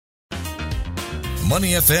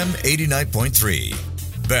Money FM 89.3.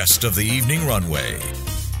 Best of the evening runway.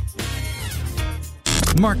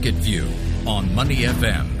 Market View on Money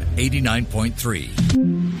FM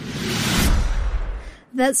 89.3.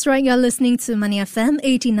 That's right, you're listening to Money FM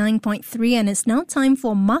 89.3, and it's now time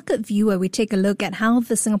for Market View, where we take a look at how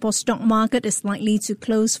the Singapore stock market is likely to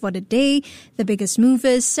close for the day, the biggest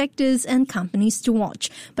movers, sectors and companies to watch.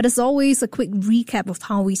 But as always, a quick recap of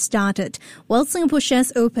how we started. Well, Singapore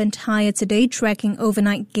shares opened higher today, tracking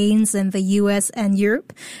overnight gains in the US and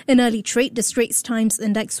Europe. In early trade, the Straits Times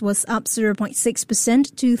Index was up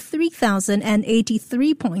 0.6% to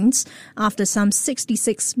 3,083 points after some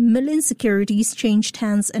 66 million securities changed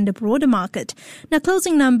hands in the broader market. Now,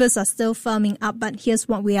 closing numbers are still firming up, but here's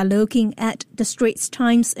what we are looking at. The Straits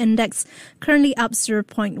Times Index currently up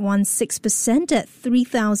 0.16% at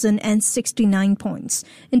 3,069 points.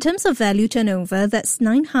 In terms of value turnover, that's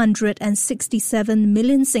 967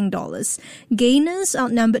 million Sing dollars. Gainers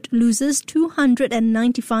outnumbered losers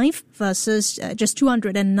 295 versus just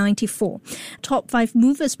 294. Top 5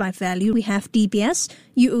 movers by value, we have DBS,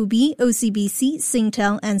 UOB, OCBC,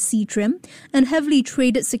 Singtel and Ctrim, and heavily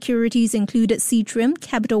traded securities included Ctrim,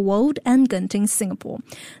 Capital World and Genting Singapore.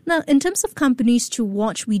 Now, in terms of companies to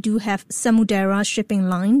watch, we do have Samudera Shipping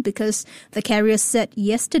Line, because the carrier said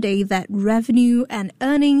yesterday that revenue and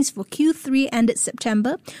earnings for Q3 ended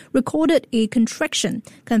September recorded a contraction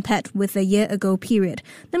compared with a year ago period.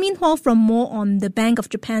 Now, meanwhile, from more on the Bank of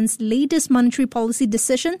Japan's latest monetary policy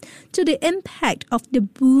decision to the impact of the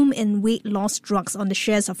boom in weight loss drugs on the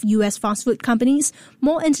shares of US fast food companies,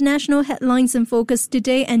 more international headlines in focus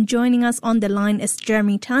today, and joining us on the line is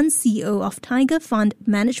Jeremy Tan, CEO of Tiger Fund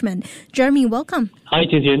Management. Jeremy, welcome. Hi,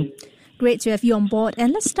 Tian. Great to have you on board.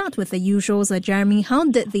 And let's start with the usuals, Jeremy. How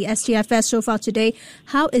did the STI fare so far today?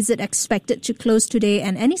 How is it expected to close today?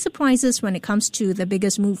 And any surprises when it comes to the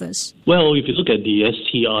biggest movers? Well, if you look at the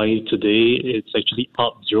STI today, it's actually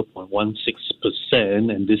up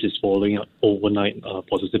 0.16%, and this is following an overnight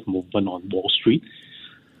positive movement on Wall Street.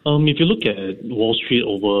 If you look at Wall Street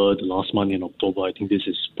over the last month in October, I think this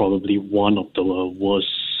is probably one of the worst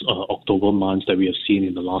October months that we have seen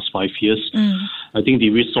in the last 5 years. I think the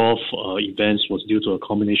risk-off events was due to a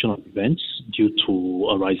combination of events, due to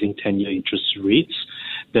a rising 10-year interest rates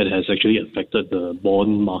that has actually affected the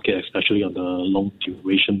bond market, especially on the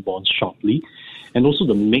long-duration bonds sharply, and also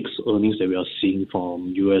the mixed earnings that we are seeing from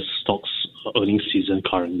U.S. stocks earnings season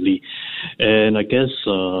currently. And I guess,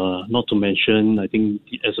 not to mention, I think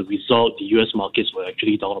as a result, the U.S. markets were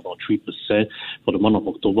actually down about 3% for the month of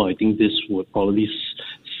October. I think this would probably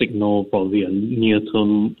signal a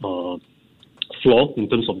near-term floor in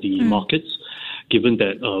terms of the markets, given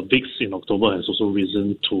that VIX in October has also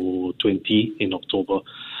risen to 20 in October.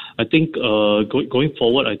 I think going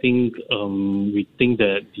forward, I think we think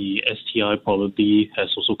that the STI probably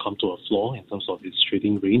has also come to a floor in terms of its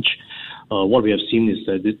trading range. What we have seen is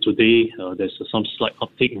that today there's some slight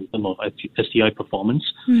uptick in terms of STI performance,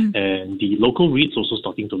 and the local REITs also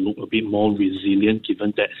starting to look a bit more resilient,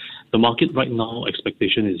 given that the market right now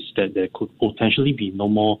expectation is that there could potentially be no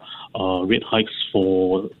more rate hikes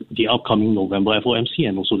for the upcoming November FOMC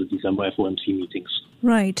and also the December FOMC meetings.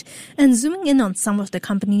 Right. And zooming in on some of the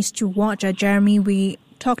companies to watch, Jeremy, we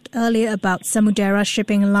talked earlier about Samudera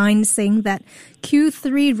Shipping Line, saying that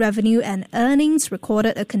Q3 revenue and earnings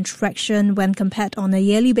recorded a contraction when compared on a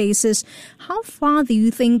yearly basis. How far do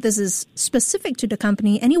you think this is specific to the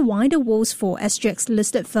company? Any wider woes for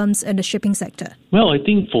SGX-listed firms in the shipping sector? Well, I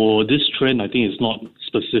think for this trend, I think it's not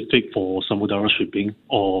specific for Samudera Shipping,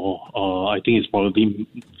 or I think it's probably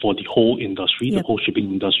for the whole industry, the whole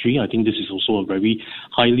shipping industry. I think this is also a very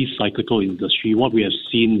highly cyclical industry. What we have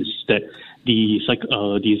seen is that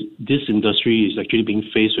this industry is actually being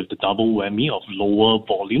faced with the double whammy of lower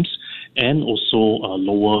volumes and also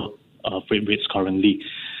lower freight rates currently.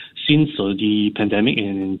 Since the pandemic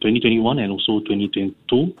in 2021 and also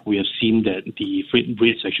 2022, we have seen that the freight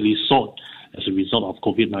rates actually soared as a result of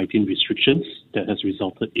COVID-19 restrictions that has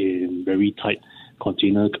resulted in very tight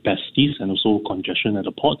container capacities and also congestion at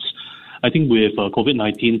the ports. I think with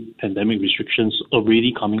COVID-19 pandemic restrictions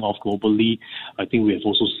already coming off globally, I think we have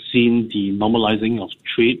also seen the normalizing of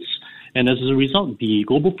trades. And as a result, the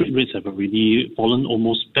global freight rates have already fallen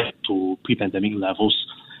almost back to pre-pandemic levels.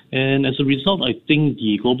 And as a result, I think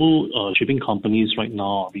the global shipping companies right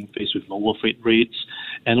now are being faced with lower freight rates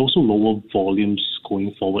and also lower volumes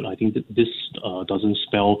going forward. I think that this doesn't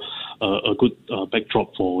spell a good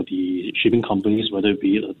backdrop for the shipping companies, whether it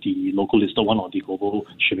be the local listed one or the global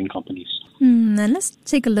shipping companies. And let's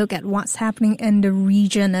take a look at what's happening in the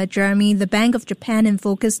region. Jeremy, the Bank of Japan in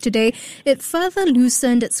focus today. It further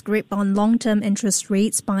loosened its grip on long-term interest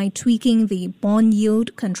rates by tweaking the bond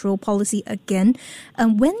yield control policy again.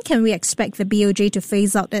 When can we expect the BoJ to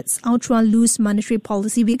phase out its ultra-loose monetary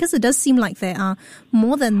policy? Because it does seem like there are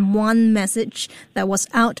more than one message that was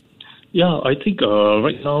out. Yeah, I think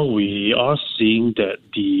right now we are seeing that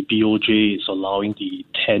the BoJ is allowing the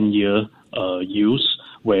 10-year use,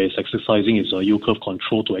 where it's exercising its yield curve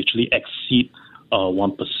control to actually exceed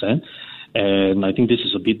 1%. And I think this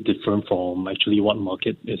is a bit different from actually what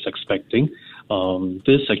market is expecting.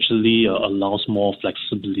 This actually allows more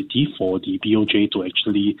flexibility for the BoJ to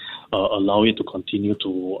actually allow it to continue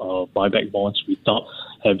to buy back bonds without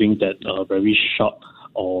having that very sharp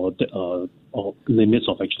or limits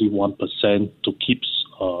of actually 1% to keep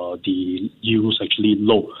the yields actually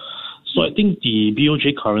low. So I think the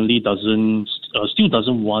BoJ currently still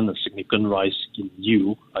doesn't want a significant rise in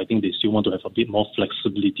yield. I think they still want to have a bit more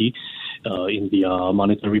flexibility in their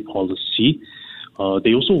monetary policy.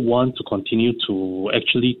 They also want to continue to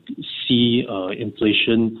actually see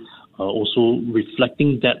inflation also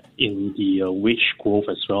reflecting that in the wage growth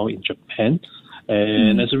as well in Japan.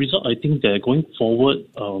 And as a result, I think that going forward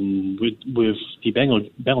with the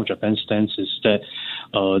Bank of Japan stance is that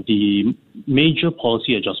the major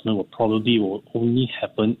policy adjustment will only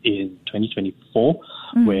happen in 2024,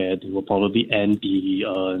 where they will probably end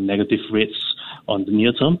the negative rates on the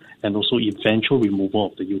near term and also eventual removal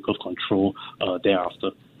of the yield curve control thereafter.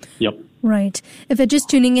 Yep. Right. If you're just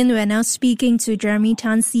tuning in, we're now speaking to Jeremy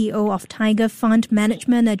Tan, CEO of Tiger Fund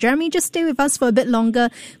Management. Jeremy, just stay with us for a bit longer.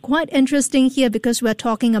 Quite interesting here because we're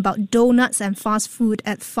talking about donuts and fast food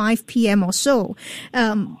at 5 p.m. or so.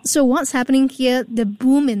 So what's happening here? The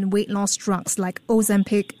boom in weight loss drugs like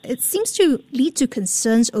Ozempic, it seems to lead to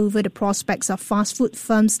concerns over the prospects of fast food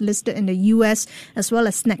firms listed in the US as well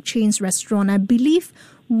as snack chains restaurant. I believe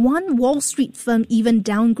one Wall Street firm even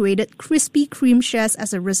downgraded Krispy Kreme shares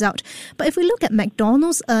as a result. But if we look at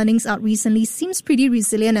McDonald's earnings out recently, seems pretty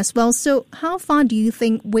resilient as well. So how far do you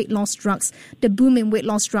think weight loss drugs, the boom in weight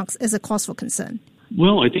loss drugs, is a cause for concern?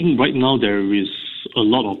 Well, I think right now there is a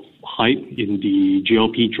lot of hype in the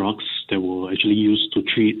GLP drugs that were actually used to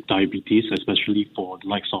treat diabetes, especially for the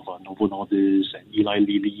likes of Novo Nordisk and Eli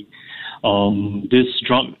Lilly. This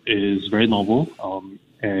drug is very novel.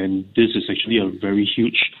 And this is actually a very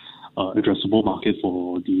huge addressable market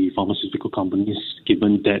for the pharmaceutical companies,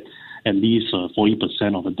 given that at least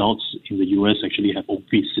 40% of adults in the US actually have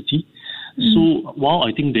obesity. So while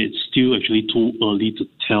I think that it's still actually too early to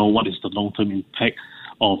tell what is the long-term impact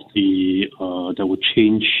of that will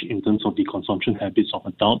change in terms of the consumption habits of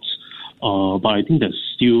adults, but I think there's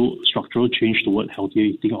still structural change toward healthier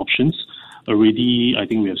eating options. Already, I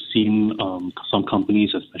think we have seen some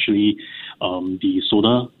companies, especially the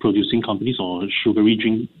soda-producing companies or sugary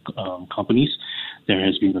drink companies, there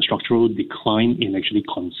has been a structural decline in actually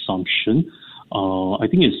consumption. I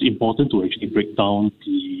think it's important to actually break down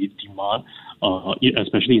the demand,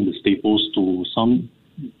 especially in the staples, to some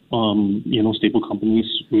staple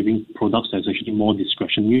companies with products that's actually more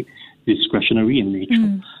discretionary in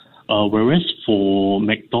nature. Whereas for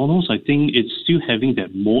McDonald's, I think it's still having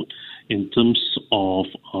that mode in terms of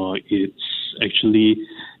its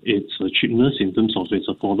cheapness, in terms of its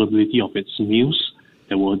affordability of its meals.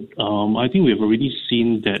 I think we have already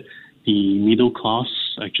seen that the middle class,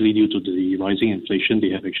 actually due to the rising inflation, they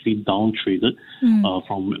have actually downtraded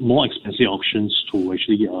from more expensive options to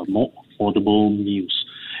actually more affordable meals.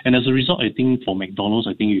 And as a result, I think for McDonald's,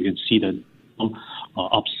 I think you can see that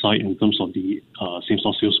upside in terms of the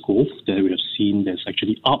same-store sales growth that we have seen that's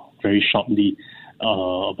actually up very sharply,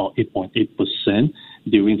 about 8.8%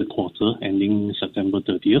 during the quarter ending September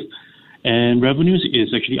 30th. And revenues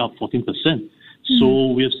is actually up 14%. So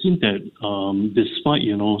we have seen that despite,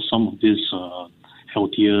 some of these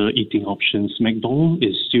healthier eating options, McDonald's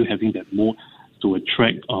is still having that mode to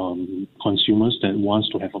attract consumers that wants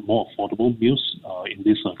to have a more affordable meals in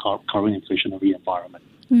this current inflationary environment.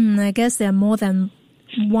 I guess there are more than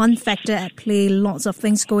one factor at play, lots of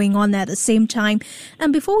things going on at the same time.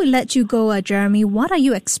 And before we let you go, Jeremy, what are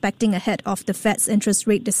you expecting ahead of the Fed's interest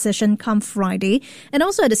rate decision come Friday? And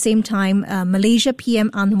also at the same time, Malaysia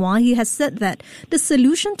PM Anwar, he has said that the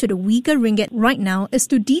solution to the weaker ringgit right now is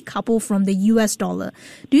to decouple from the US dollar.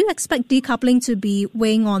 Do you expect decoupling to be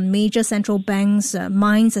weighing on major central banks'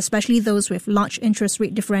 minds, especially those with large interest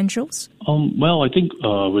rate differentials? Well, I think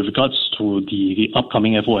with regards to the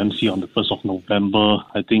upcoming FOMC on the 1st of November,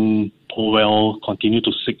 I think Powell continue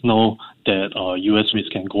to signal that U.S. rates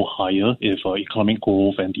can go higher if economic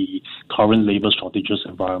growth and the current labor shortages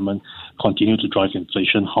environment continue to drive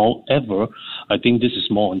inflation. However, I think this is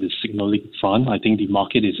more on the signaling front. I think the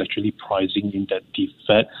market is actually pricing in that the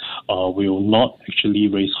Fed will not actually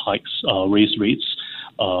raise rates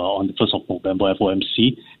on the 1st of November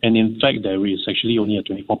FOMC. And in fact, there is actually only a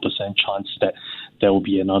 24% chance that there will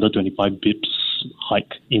be another 25 bips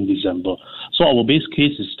hike in December. So our base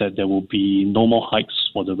case is that there will be no more hikes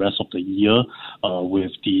for the rest of the year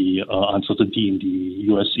with the uncertainty in the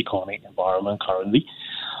U.S. economic environment currently.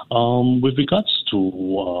 With regards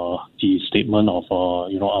to the statement of,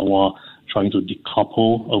 Anwar trying to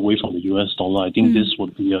decouple away from the U.S. dollar, I think this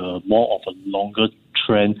would be more of a longer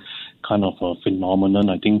trend kind of a phenomenon.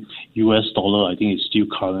 I think US dollar, is still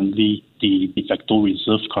currently the de facto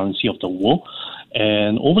reserve currency of the world.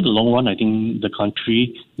 And over the long run, I think the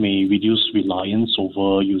country may reduce reliance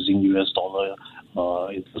over using US dollar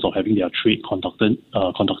in terms of having their trade conducted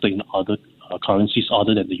in other currencies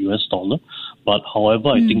other than the US dollar. But however,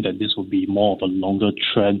 I think that this will be more of a longer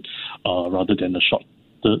trend rather than a short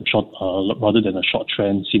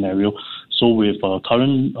trend scenario. So with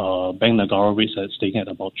current Bank Negara rates staying at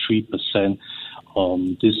about 3%,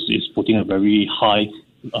 this is putting a very high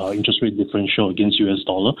interest rate differential against US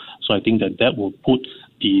dollar. So I think that will put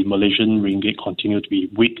the Malaysian ringgit continue to be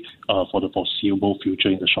weak for the foreseeable future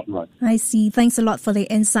in the short run. I see. Thanks a lot for the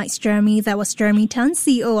insights, Jeremy. That was Jeremy Tan,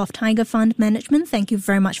 CEO of Tiger Fund Management. Thank you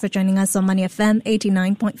very much for joining us on Money FM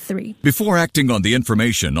 89.3. Before acting on the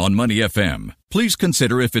information on Money FM, please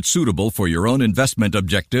consider if it's suitable for your own investment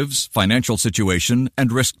objectives, financial situation,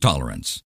 and risk tolerance.